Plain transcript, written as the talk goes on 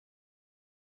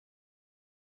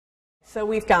So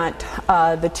we've got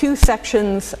the two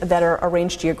sections that are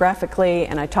arranged geographically,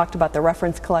 and I talked about the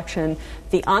reference collection.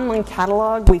 The online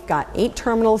catalog, we've got 8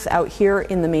 terminals out here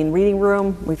in the main reading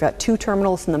room. We've got 2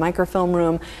 terminals in the microfilm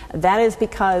room. That is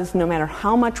because no matter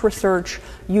how much research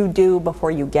you do before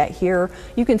you get here,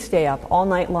 you can stay up all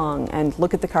night long and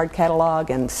look at the card catalog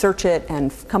and search it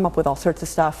and come up with all sorts of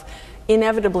stuff.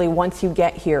 Inevitably, once you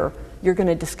get here, you're going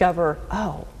to discover,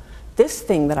 oh, this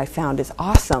thing that I found is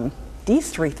awesome.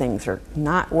 These 3 things are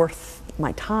not worth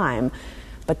my time,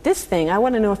 but this thing, I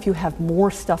want to know if you have more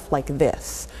stuff like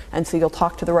this. And so you'll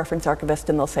talk to the reference archivist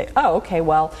and they'll say, oh, okay,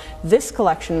 well, this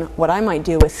collection, what I might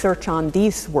do is search on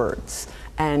these words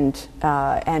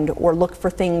or look for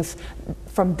things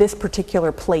from this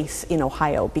particular place in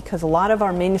Ohio, because a lot of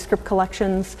our manuscript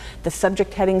collections, the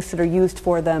subject headings that are used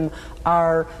for them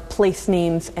are place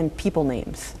names and people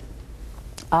names.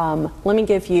 Let me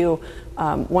give you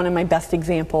one of my best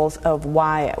examples of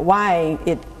why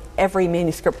every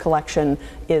manuscript collection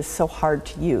is so hard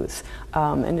to use.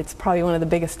 And it's probably one of the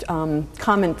biggest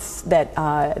comments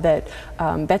that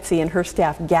Betsy and her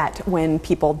staff get when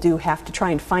people do have to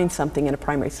try and find something in a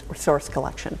primary source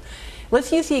collection.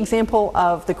 Let's use the example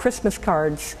of the Christmas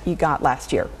cards you got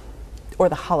last year, or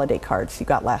the holiday cards you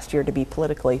got last year, to be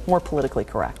more politically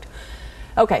correct.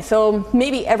 Okay, so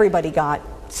maybe everybody got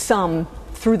some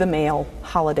through the mail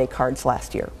holiday cards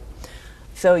last year.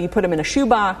 So you put them in a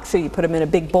shoebox, or you put them in a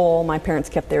big bowl. My parents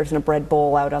kept theirs in a bread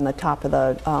bowl out on the top of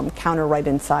the counter right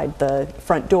inside the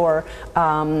front door,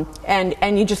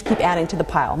 and you just keep adding to the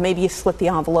pile. Maybe you split the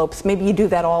envelopes. Maybe you do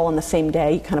that all on the same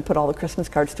day. You kind of put all the Christmas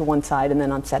cards to one side, and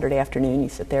then on Saturday afternoon you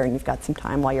sit there and you've got some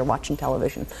time while you're watching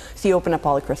television. So you open up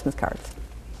all the Christmas cards.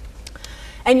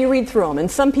 And you read through them. And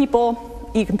some people,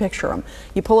 you can picture them.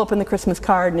 You pull open the Christmas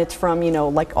card, and it's from,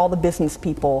 like all the business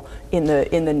people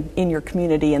in your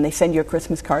community, and they send you a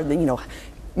Christmas card that,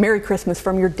 Merry Christmas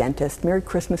from your dentist, Merry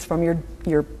Christmas from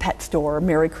your pet store,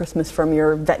 Merry Christmas from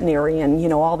your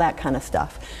veterinarian, all that kind of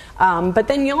stuff. But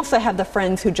then you also have the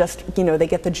friends who just, they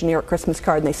get the generic Christmas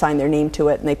card and they sign their name to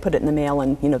it and they put it in the mail,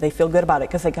 and, they feel good about it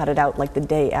because they got it out like the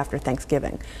day after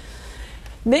Thanksgiving.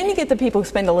 Then you get the people who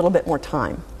spend a little bit more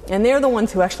time, and they're the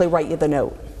ones who actually write you the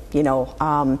note. It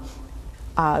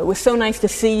was so nice to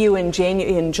see you in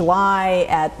July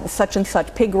at such and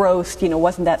such pig roast.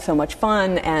 Wasn't that so much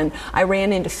fun? And I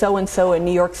ran into so and so in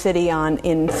New York City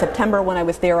in September when I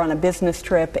was there on a business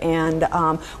trip, and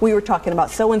we were talking about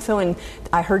so and so, and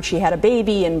I heard she had a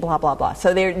baby, and blah blah blah.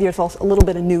 So there's also a little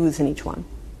bit of news in each one.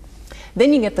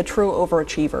 Then you get the true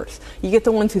overachievers. You get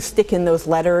the ones who stick in those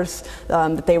letters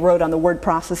that they wrote on the word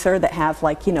processor that have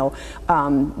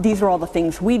these are all the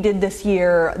things we did this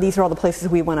year. These are all the places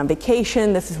we went on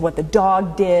vacation. This is what the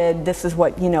dog did. This is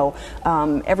what,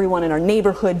 everyone in our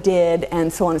neighborhood did,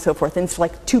 and so on and so forth. And it's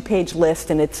like a 2-page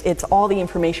list, and it's all the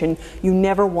information you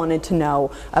never wanted to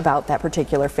know about that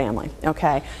particular family,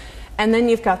 okay? And then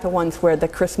you've got the ones where the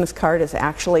Christmas card is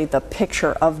actually the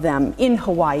picture of them in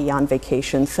Hawaii on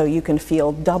vacation, so you can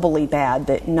feel doubly bad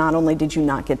that not only did you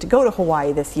not get to go to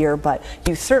Hawaii this year, but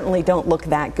you certainly don't look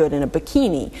that good in a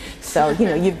bikini. So,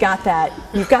 you've got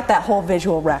that whole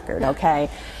visual record,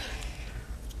 okay?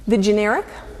 The generic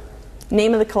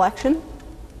name of the collection,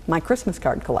 my Christmas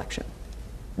card collection.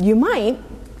 You might,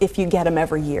 if you get them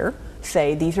every year,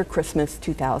 say these are Christmas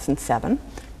 2007.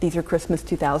 These are Christmas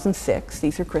 2006,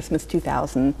 these are Christmas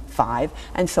 2005,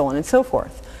 and so on and so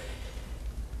forth.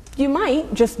 You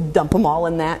might just dump them all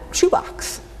in that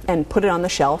shoebox and put it on the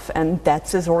shelf, and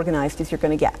that's as organized as you're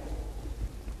going to get.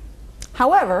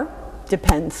 However,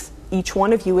 depends. Each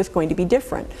one of you is going to be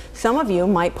different. Some of you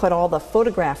might put all the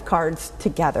photograph cards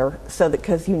together so that,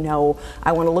 because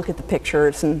I want to look at the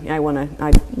pictures, and I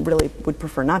really would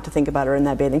prefer not to think about her in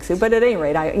that bathing suit, but at any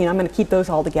rate, I'm going to keep those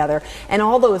all together. And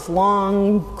all those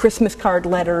long Christmas card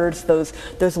letters, those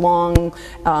long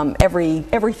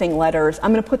everything letters,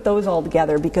 I'm going to put those all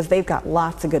together because they've got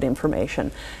lots of good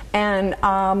information. And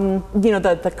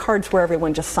the cards where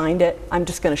everyone just signed it, I'm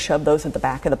just going to shove those at the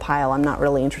back of the pile. I'm not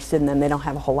really interested in them. They don't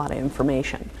have a whole lot of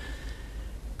information.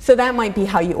 So that might be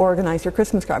how you organize your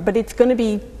Christmas card, but it's going to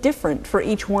be different for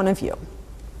each one of you.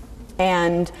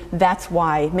 And that's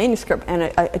why manuscript,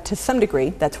 and to some degree,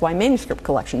 that's why manuscript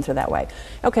collections are that way.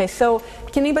 Okay, so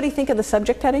can anybody think of the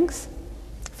subject headings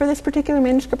for this particular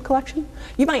manuscript collection?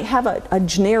 You might have a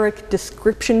generic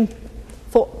description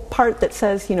part that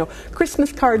says,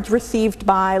 Christmas cards received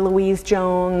by Louise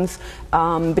Jones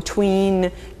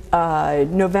between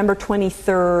November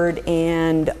 23rd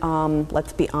and,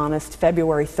 let's be honest,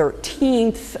 February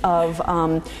 13th of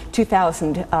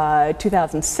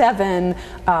 2007.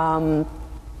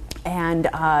 and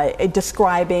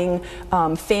describing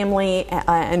family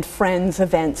and friends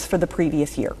events for the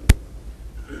previous year.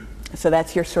 So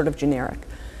that's your sort of generic.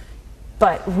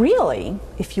 But really,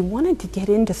 if you wanted to get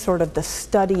into sort of the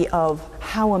study of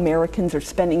how Americans are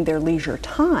spending their leisure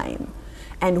time,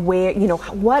 and where,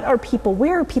 where are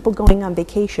people going on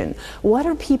vacation? What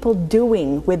are people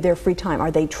doing with their free time?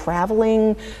 Are they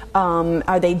traveling?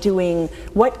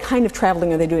 What kind of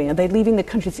traveling are they doing? Are they leaving the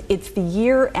country? It's the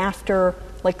year after,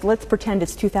 like, let's pretend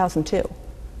it's 2002.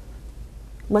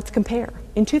 Let's compare.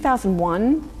 In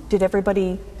 2001, did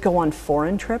everybody go on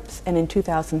foreign trips? And in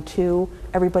 2002,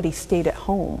 everybody stayed at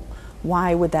home.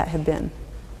 Why would that have been?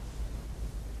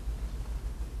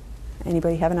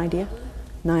 Anybody have an idea?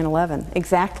 9/11,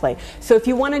 exactly. So if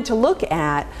you wanted to look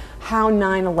at how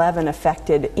 9/11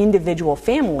 affected individual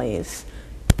families,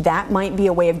 that might be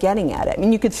a way of getting at it. I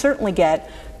mean, you could certainly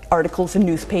get articles in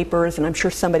newspapers, and I'm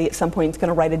sure somebody at some point is going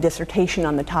to write a dissertation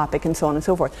on the topic and so on and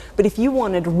so forth. But if you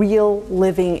wanted real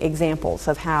living examples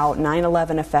of how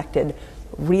 9/11 affected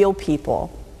real people,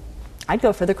 I'd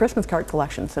go for the Christmas card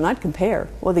collections and I'd compare.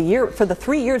 Well, for the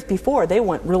 3 years before, they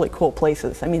went really cool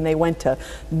places. I mean, they went to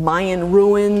Mayan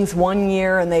ruins one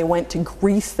year, and they went to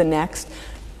Greece the next,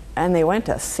 and they went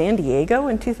to San Diego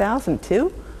in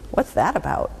 2002. What's that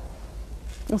about?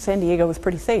 Well, San Diego was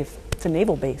pretty safe. It's a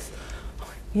naval base.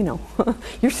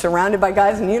 You're surrounded by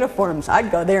guys in uniforms.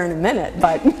 I'd go there in a minute,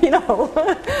 but it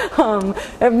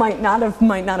might not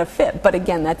have fit. But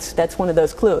again, that's one of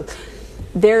those clues.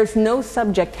 There's no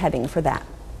subject heading for that.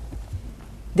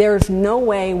 There's no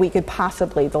way we could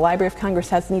possibly, the Library of Congress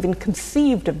hasn't even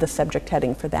conceived of the subject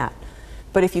heading for that.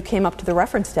 But if you came up to the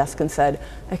reference desk and said,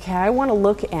 okay, I want to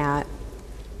look at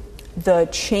the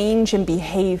change in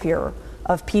behavior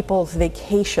of people's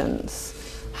vacations,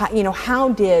 how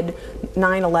did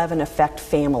 9/11 affect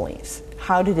families?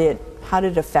 How did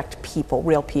it affect people,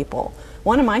 real people?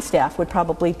 One of my staff would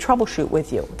probably troubleshoot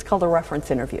with you. It's called a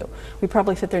reference interview. We'd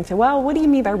probably sit there and say, well, what do you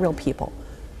mean by real people?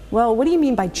 Well, what do you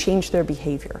mean by change their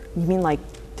behavior? You mean, like,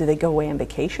 do they go away on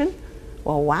vacation?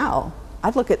 Well, wow.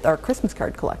 I'd look at our Christmas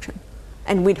card collection.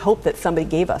 And we'd hope that somebody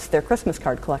gave us their Christmas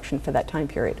card collection for that time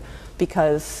period,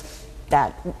 because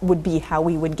that would be how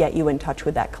we would get you in touch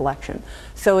with that collection.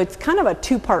 So it's kind of a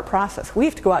two-part process. We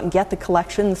have to go out and get the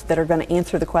collections that are going to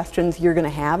answer the questions you're going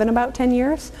to have in about 10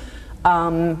 years.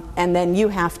 And then you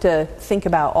have to think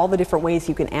about all the different ways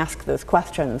you can ask those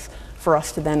questions for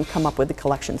us to then come up with the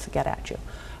collections to get at you.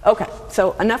 Okay,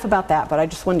 so enough about that, but I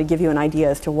just wanted to give you an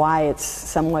idea as to why it's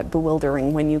somewhat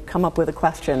bewildering when you come up with a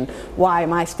question, why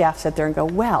my staff sit there and go,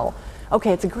 well,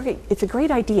 okay, it's a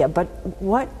great idea, but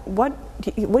what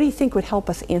do you think would help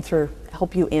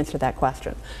you answer that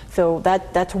question? So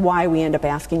that's why we end up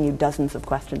asking you dozens of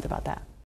questions about that.